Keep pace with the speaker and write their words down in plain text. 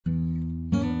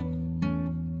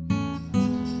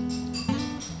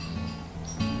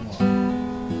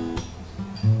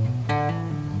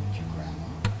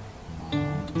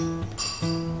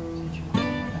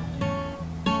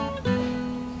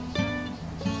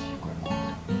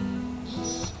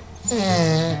Hi,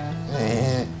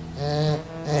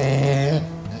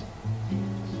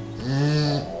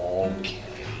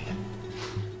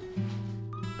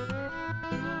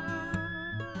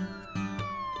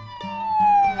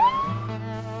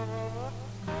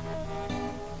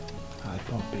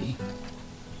 puppy.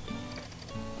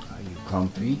 Are you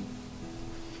comfy?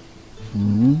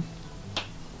 Hmm?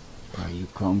 Are you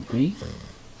comfy?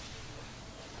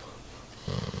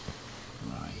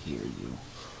 I hear you.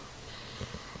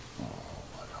 Oh,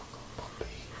 what a good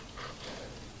puppy.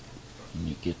 Let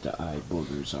me get the eye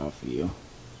boogers off of you.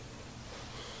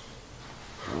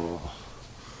 Oh.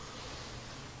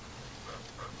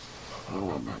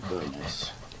 Oh my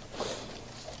goodness.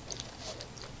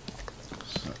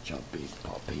 Such a big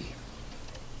puppy.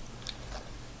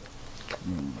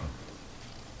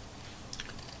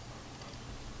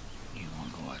 You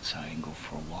want to go outside and go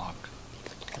for a walk?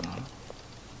 Huh?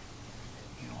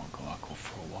 You want to go out, go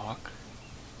for a walk?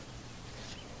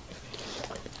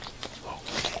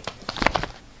 Okay.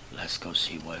 Let's go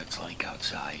see what it's like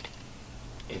outside.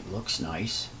 It looks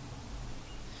nice.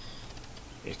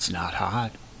 It's not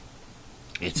hot.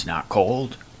 It's not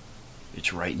cold.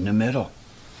 It's right in the middle.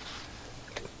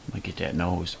 Look at that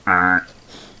nose. Come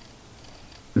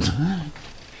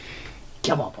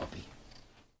on, puppy.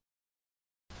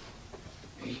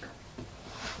 There you go.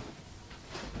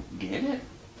 Get it?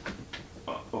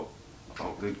 Oh,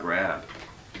 good grab.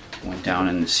 Went down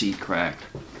in the seat crack.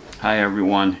 Hi,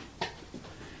 everyone.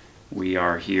 We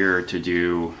are here to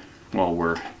do, well,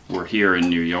 we're here in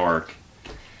New York,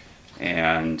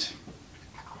 and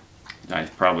I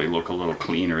probably look a little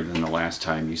cleaner than the last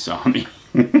time you saw me.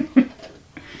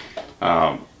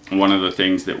 One of the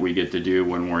things that we get to do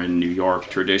when we're in New York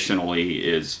traditionally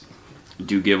is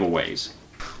do giveaways.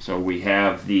 So we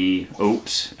have the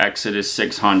Oupes Exodus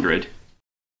 600.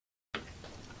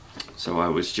 So I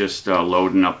was just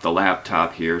loading up the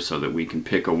laptop here so that we can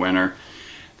pick a winner.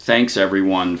 Thanks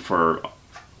everyone for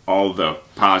all the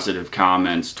positive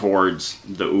comments towards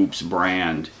the Oupes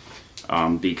brand,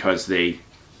 because they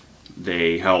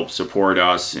help support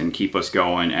us and keep us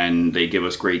going, and they give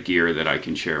us great gear that I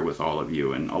can share with all of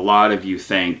you. And a lot of you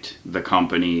thanked the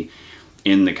company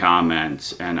in the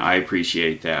comments, and I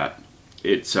appreciate that.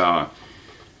 It's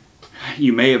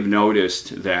you may have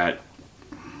noticed that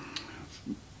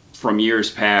from years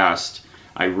past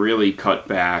I really cut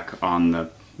back on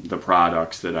the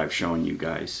products that I've shown you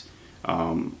guys.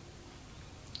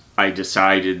 I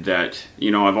decided that,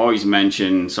 you know, I've always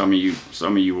mentioned, some of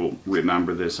you will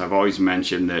remember this, I've always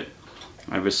mentioned that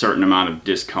I have a certain amount of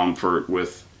discomfort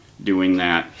with doing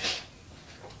that.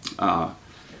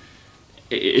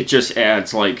 It just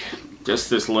adds like just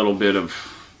this little bit of,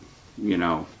 you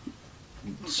know,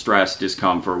 stress,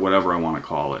 discomfort, whatever I want to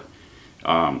call it,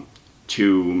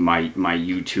 to my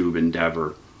YouTube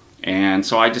endeavor. And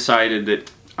so I decided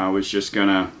that I was just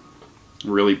gonna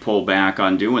really pull back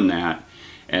on doing that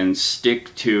and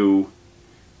stick to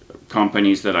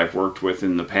companies that I've worked with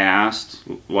in the past,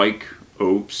 like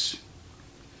Oupes,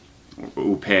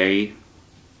 Oupes.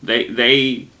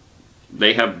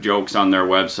 They have jokes on their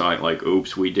website like,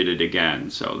 "Oops, we did it again."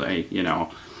 So they, you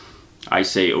know, I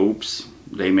say Oupes,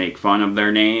 they make fun of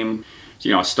their name.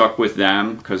 You know, stuck with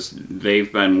them because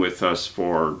they've been with us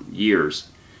for years.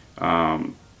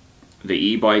 The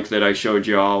e-bike that I showed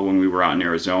y'all when we were out in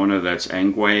Arizona, that's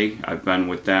Engway. I've been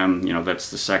with them. You know, that's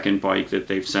the second bike that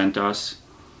they've sent us.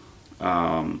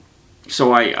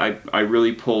 So I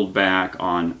really pulled back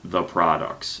on the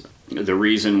products. The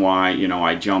reason why, you know,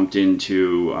 I jumped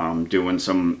into doing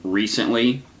some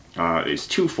recently is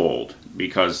twofold,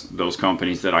 because those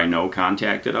companies that I know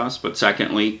contacted us, but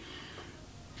secondly,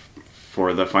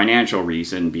 for the financial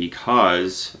reason,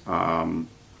 because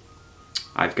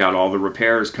I've got all the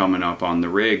repairs coming up on the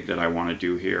rig that I want to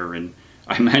do here. And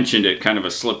I mentioned it, kind of a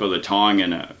slip of the tongue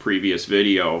in a previous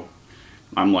video.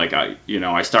 I'm like, you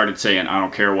know, I started saying, I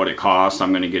don't care what it costs,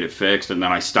 I'm going to get it fixed. And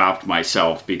then I stopped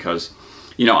myself because,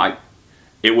 you know,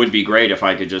 it would be great if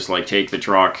I could just like take the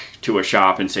truck to a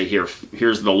shop and say,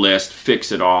 here's the list,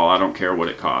 fix it all, I don't care what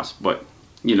it costs. But,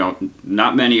 you know,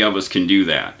 not many of us can do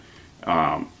that.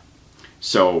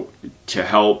 So to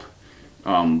help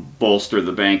bolster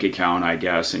the bank account, I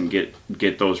guess, and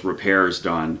get those repairs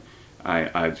done,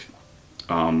 I've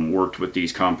worked with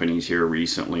these companies here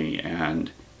recently,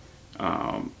 and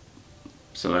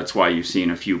so that's why you've seen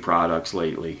a few products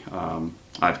lately.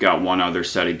 I've got one other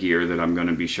set of gear that I'm going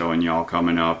to be showing y'all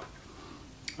coming up.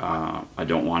 I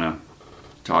don't want to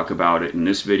talk about it in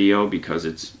this video because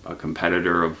it's a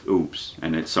competitor of Oupes,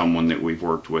 and it's someone that we've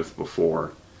worked with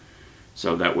before.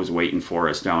 So that was waiting for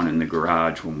us down in the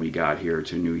garage when we got here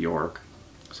to New York.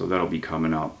 So that'll be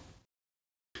coming up.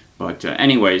 But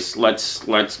anyways, let's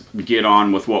get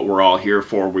on with what we're all here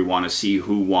for. We want to see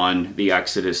who won the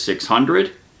Exodus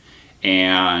 600.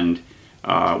 And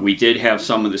we did have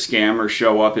some of the scammers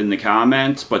show up in the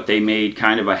comments, but they made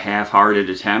kind of a half-hearted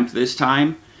attempt this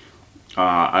time.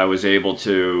 I was able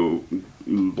to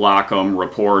block them,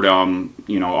 report them.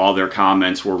 You know, all their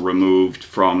comments were removed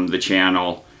from the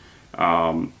channel.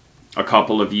 A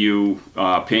couple of you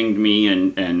pinged me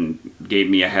and gave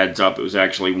me a heads up. It was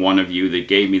actually one of you that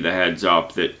gave me the heads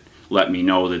up that let me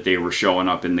know that they were showing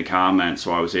up in the comments,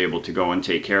 so I was able to go and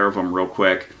take care of them real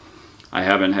quick. I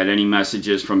haven't had any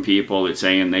messages from people that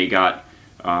saying they got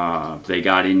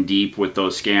in deep with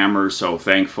those scammers, so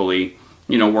thankfully,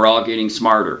 you know, we're all getting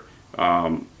smarter.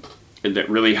 That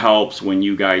really helps when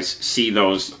you guys see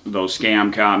those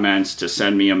scam comments to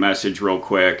send me a message real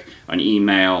quick. An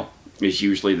email is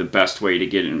usually the best way to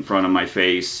get it in front of my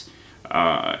face,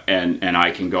 and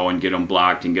I can go and get them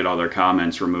blocked and get all their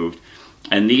comments removed.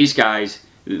 And these guys,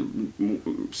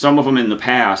 some of them in the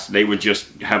past, they would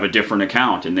just have a different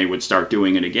account and they would start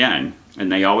doing it again.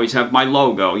 And they always have my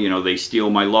logo, you know, they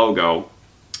steal my logo,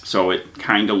 so it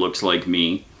kind of looks like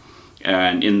me.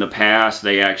 And in the past,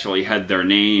 they actually had their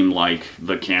name like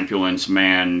the Campulence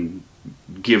Man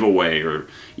Giveaway, or,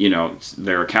 you know,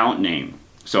 their account name.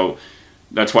 So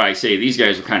that's why I say these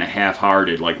guys are kind of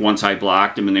half-hearted. Like, once I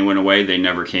blocked them and they went away, they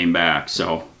never came back.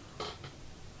 So,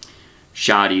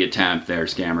 shoddy attempt there,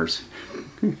 scammers.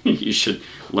 You should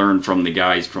learn from the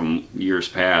guys from years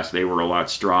past. They were a lot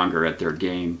stronger at their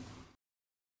game.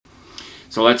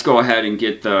 So let's go ahead and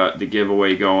get the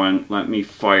giveaway going. Let me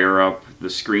fire up the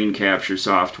screen capture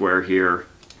software here.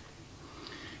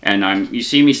 And you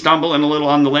see me stumbling a little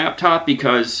on the laptop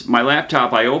because my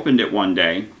laptop, I opened it one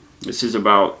day. This is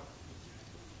about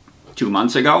 2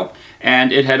 months ago,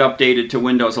 and it had updated to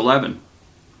Windows 11.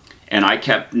 And I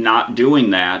kept not doing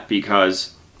that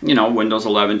because, you know, Windows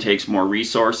 11 takes more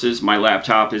resources. My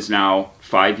laptop is now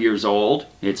 5 years old.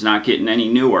 It's not getting any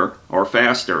newer or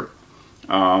faster.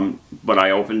 But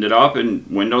I opened it up and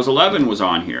Windows 11 was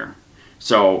on here.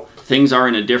 So things are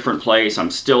in a different place. I'm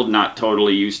still not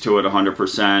totally used to it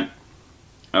 100%.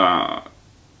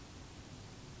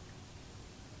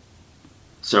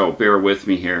 So bear with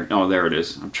me here. Oh, there it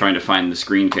is. I'm trying to find the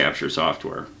screen capture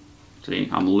software. See,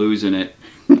 I'm losing it.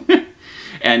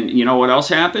 And you know what else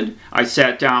happened? I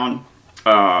sat down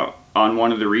on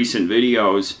one of the recent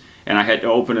videos and I had to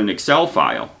open an Excel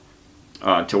file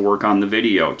to work on the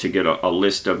video to get a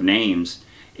list of names.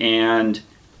 And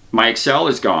my Excel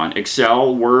is gone.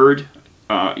 Excel, Word,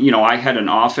 you know, I had an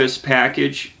Office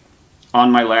package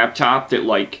on my laptop that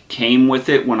like came with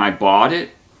it when I bought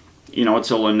it. You know, it's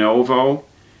a Lenovo.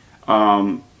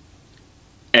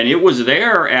 And it was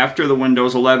there after the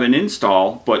Windows 11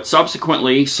 install, but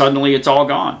subsequently, suddenly it's all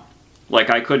gone. Like,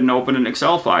 I couldn't open an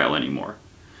Excel file anymore.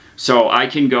 So I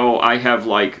can go, I have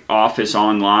like Office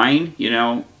Online, you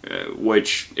know,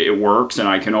 which it works and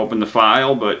I can open the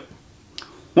file, but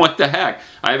what the heck?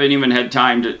 I haven't even had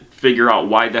time to figure out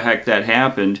why the heck that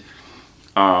happened.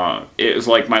 It was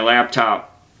like my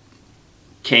laptop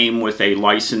came with a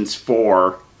license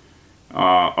for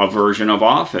a version of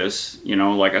Office, you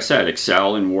know, like I said,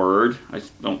 Excel and Word. I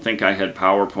don't think I had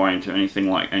PowerPoint or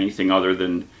anything other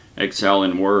than Excel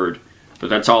and Word, but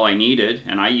that's all I needed,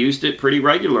 and I used it pretty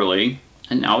regularly,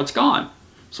 and now it's gone.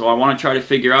 So I want to try to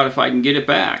figure out if I can get it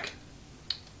back.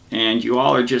 And you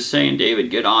all are just saying, David,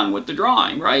 get on with the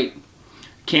drawing, right?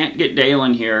 Can't get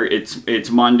Dalen here. It's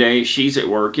Monday. She's at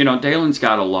work. You know, Dalen's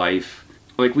got a life.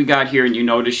 Like, we got here and you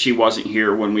noticed she wasn't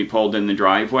here when we pulled in the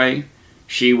driveway.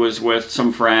 She was with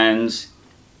some friends,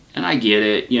 and I get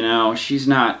it, you know, she's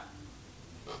not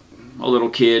a little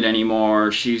kid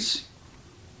anymore.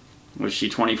 Was she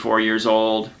 24 years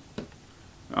old?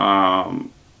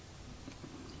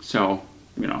 So,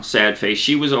 you know, sad face.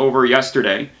 She was over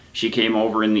yesterday. She came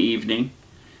over in the evening,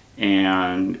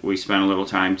 and we spent a little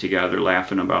time together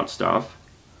laughing about stuff.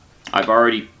 I've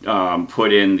already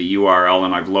put in the URL,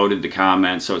 and I've loaded the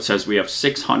comments, so it says we have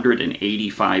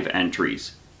 685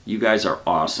 entries. You guys are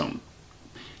awesome.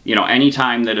 You know,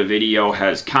 anytime that a video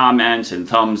has comments and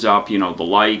thumbs up, you know, the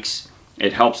likes,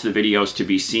 it helps the videos to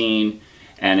be seen,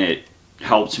 and it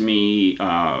helps me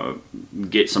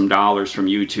get some dollars from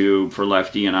YouTube for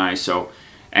Lefty and I. So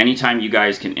anytime you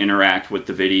guys can interact with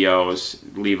the videos,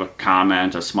 leave a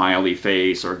comment, a smiley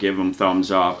face, or give them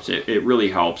thumbs up, it really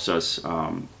helps us.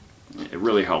 It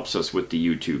really helps us with the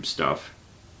YouTube stuff.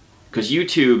 Because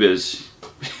YouTube is...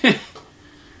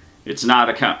 It's not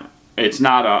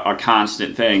a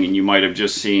constant thing, and you might have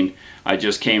just seen, I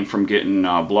just came from getting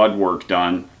blood work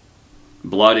done.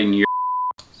 Blood in your...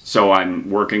 So I'm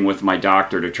working with my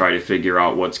doctor to try to figure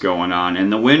out what's going on.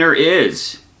 And the winner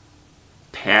is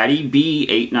Patty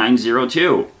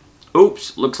B8902.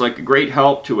 Oops, looks like a great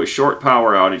help to a short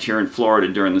power outage here in Florida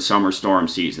during the summer storm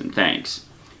season. Thanks.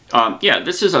 Yeah,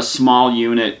 this is a small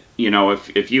unit. You know,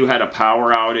 if you had a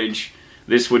power outage,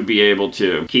 this would be able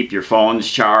to keep your phones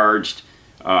charged,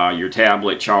 your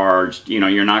tablet charged. You know,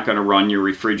 you're not going to run your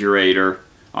refrigerator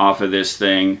off of this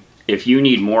thing. If you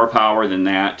need more power than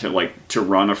that to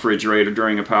run a refrigerator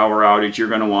during a power outage, you're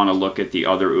going to want to look at the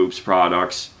other Oupes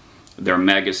products. Their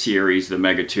Mega series, the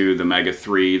Mega 2, the Mega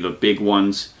 3, the big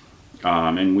ones.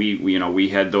 And we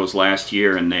had those last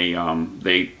year, and they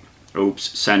Oupes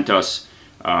sent us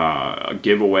a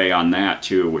giveaway on that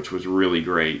too, which was really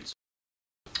great.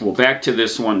 Well, back to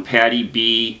this one, Patty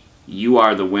B, you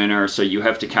are the winner. So you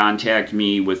have to contact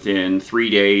me within 3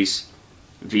 days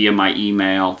via my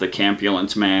email,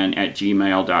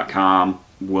 thecampulenceman@gmail.com.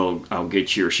 I'll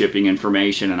get your shipping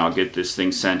information and I'll get this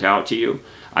thing sent out to you.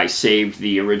 I saved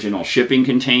the original shipping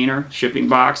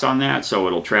box on that, so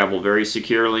it'll travel very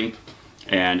securely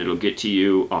and it'll get to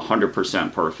you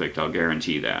 100% perfect, I'll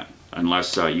guarantee that,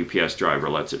 unless a UPS driver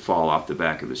lets it fall off the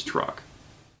back of his truck.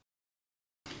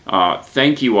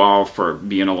 Thank you all for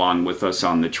being along with us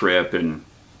on the trip, and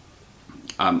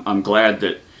I'm glad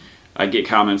that I get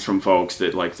comments from folks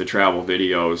that like the travel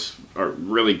videos are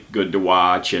really good to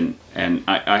watch, and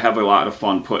I have a lot of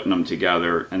fun putting them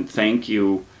together. And thank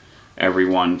you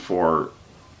everyone for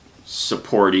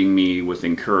supporting me with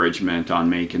encouragement on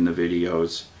making the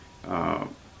videos.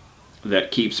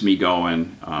 That keeps me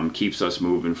going, keeps us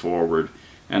moving forward.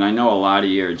 And I know a lot of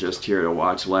you are just here to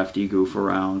watch Lefty goof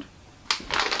around.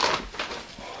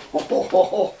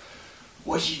 Oh,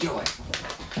 what's he doing?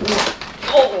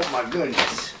 Oh my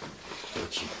goodness.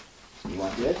 You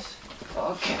want this?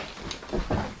 Okay.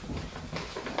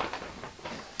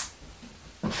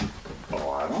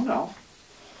 Oh, I don't know.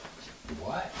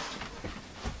 What?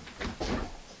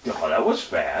 Oh, that was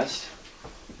fast.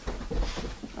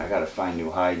 I gotta find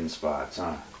new hiding spots,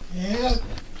 huh? Yeah.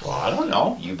 Well, I don't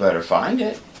know. You better find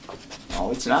it. Oh,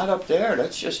 it's not up there.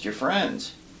 That's just your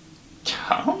friends.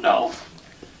 I don't know.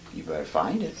 You better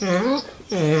find it.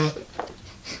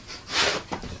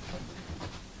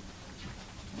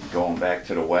 Going back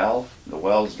to the well? The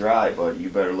well's dry, but you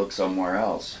better look somewhere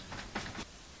else.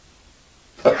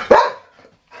 Over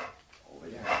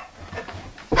there.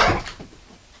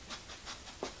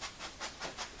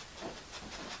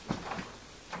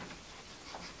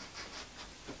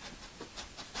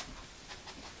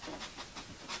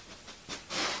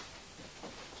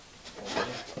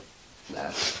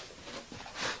 That's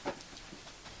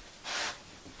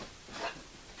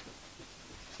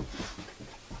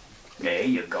there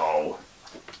you go.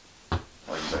 Oh,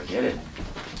 you better get it.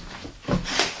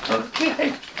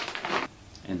 Okay.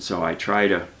 And so I try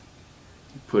to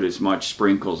put as much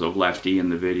sprinkles of Lefty in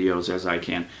the videos as I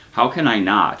can. How can I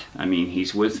not? I mean,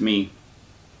 he's with me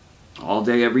all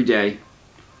day, every day,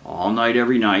 all night,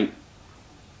 every night.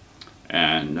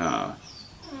 And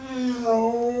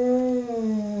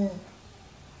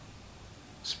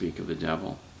speak of the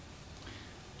devil.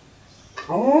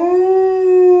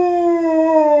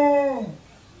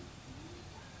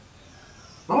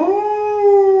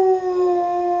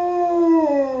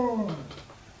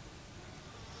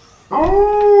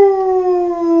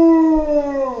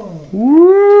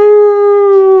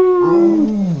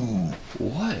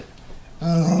 What?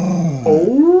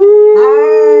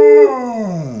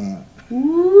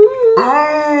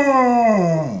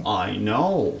 I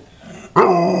know.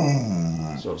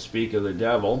 So speak of the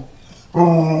devil.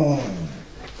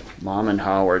 Mom and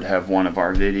Howard have one of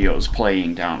our videos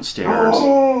playing downstairs.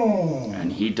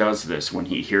 And he does this when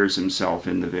he hears himself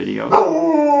in the videos.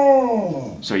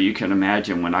 So you can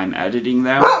imagine when I'm editing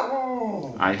them,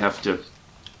 I have to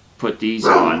put these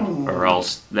on or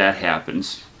else that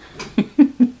happens.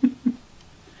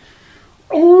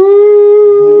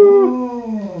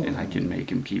 And I can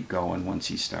make him keep going once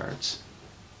he starts.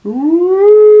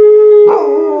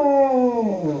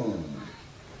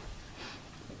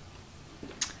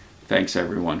 Thanks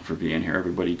everyone for being here.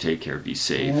 Everybody take care. Be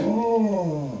safe.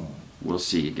 We'll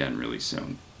see you again really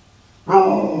soon.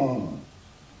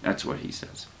 That's what he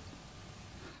says.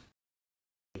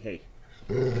 Hey.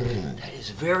 That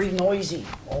is very noisy.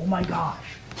 Oh my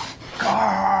gosh.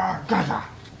 That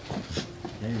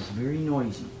is very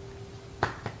noisy.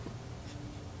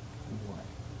 What?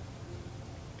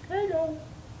 Hello.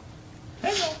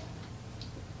 Hello.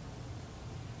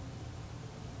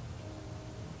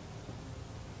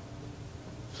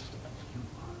 You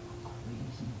are a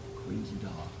crazy, crazy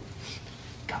dog.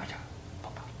 Come here.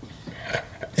 Papa.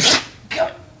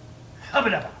 Come. Up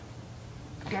and up.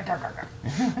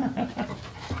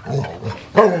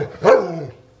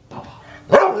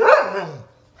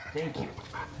 Thank you.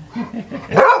 Come here.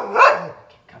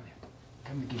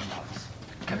 Come and give me hugs.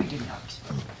 Come and give me hugs.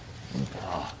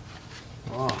 Oh.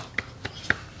 Oh.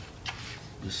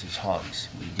 This is hugs.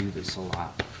 We do this a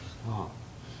lot. Oh.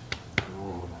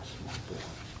 Oh, that's my boy.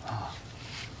 Oh.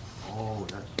 Oh,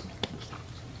 that's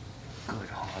good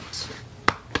hugs.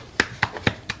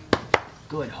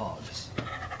 Good hugs.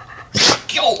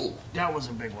 Yo! That was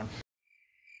a big one.